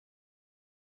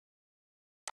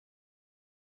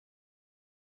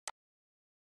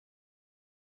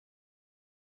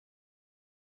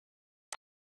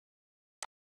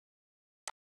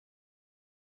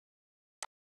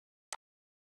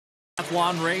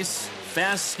biathlon race,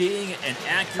 fast skiing and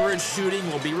accurate shooting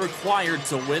will be required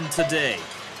to win today.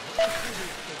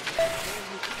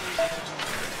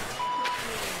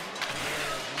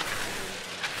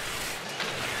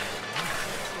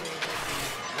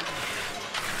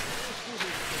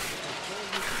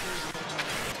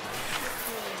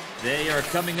 They are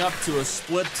coming up to a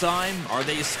split time. Are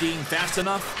they skiing fast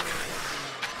enough?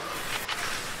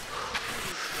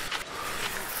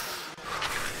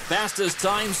 Fastest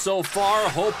time so far.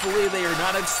 Hopefully they are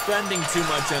not expending too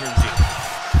much energy.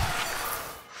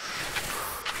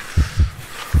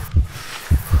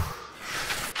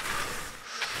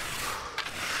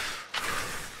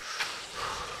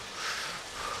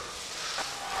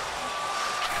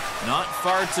 Not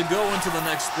far to go into the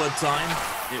next split time.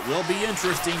 It will be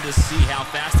interesting to see how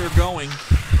fast they're going.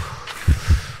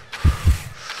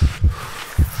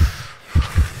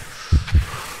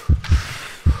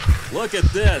 Look at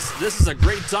this. This is a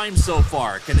great time so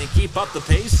far. Can they keep up the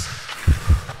pace?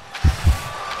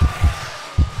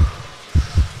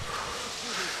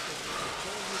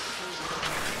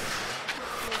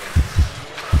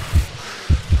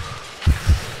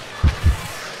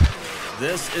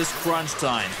 This is crunch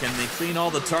time. Can they clean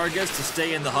all the targets to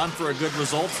stay in the hunt for a good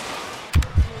result?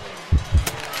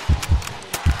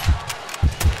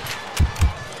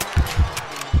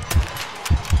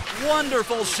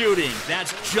 Wonderful shooting.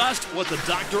 That's just what the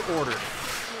doctor ordered.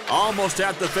 Almost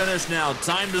at the finish now.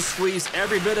 Time to squeeze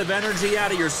every bit of energy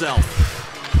out of yourself.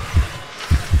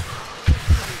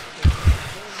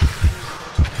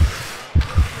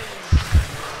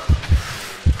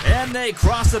 And they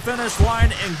cross the finish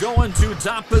line and go into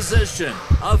top position.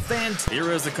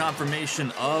 Here is the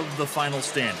confirmation of the final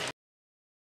standings.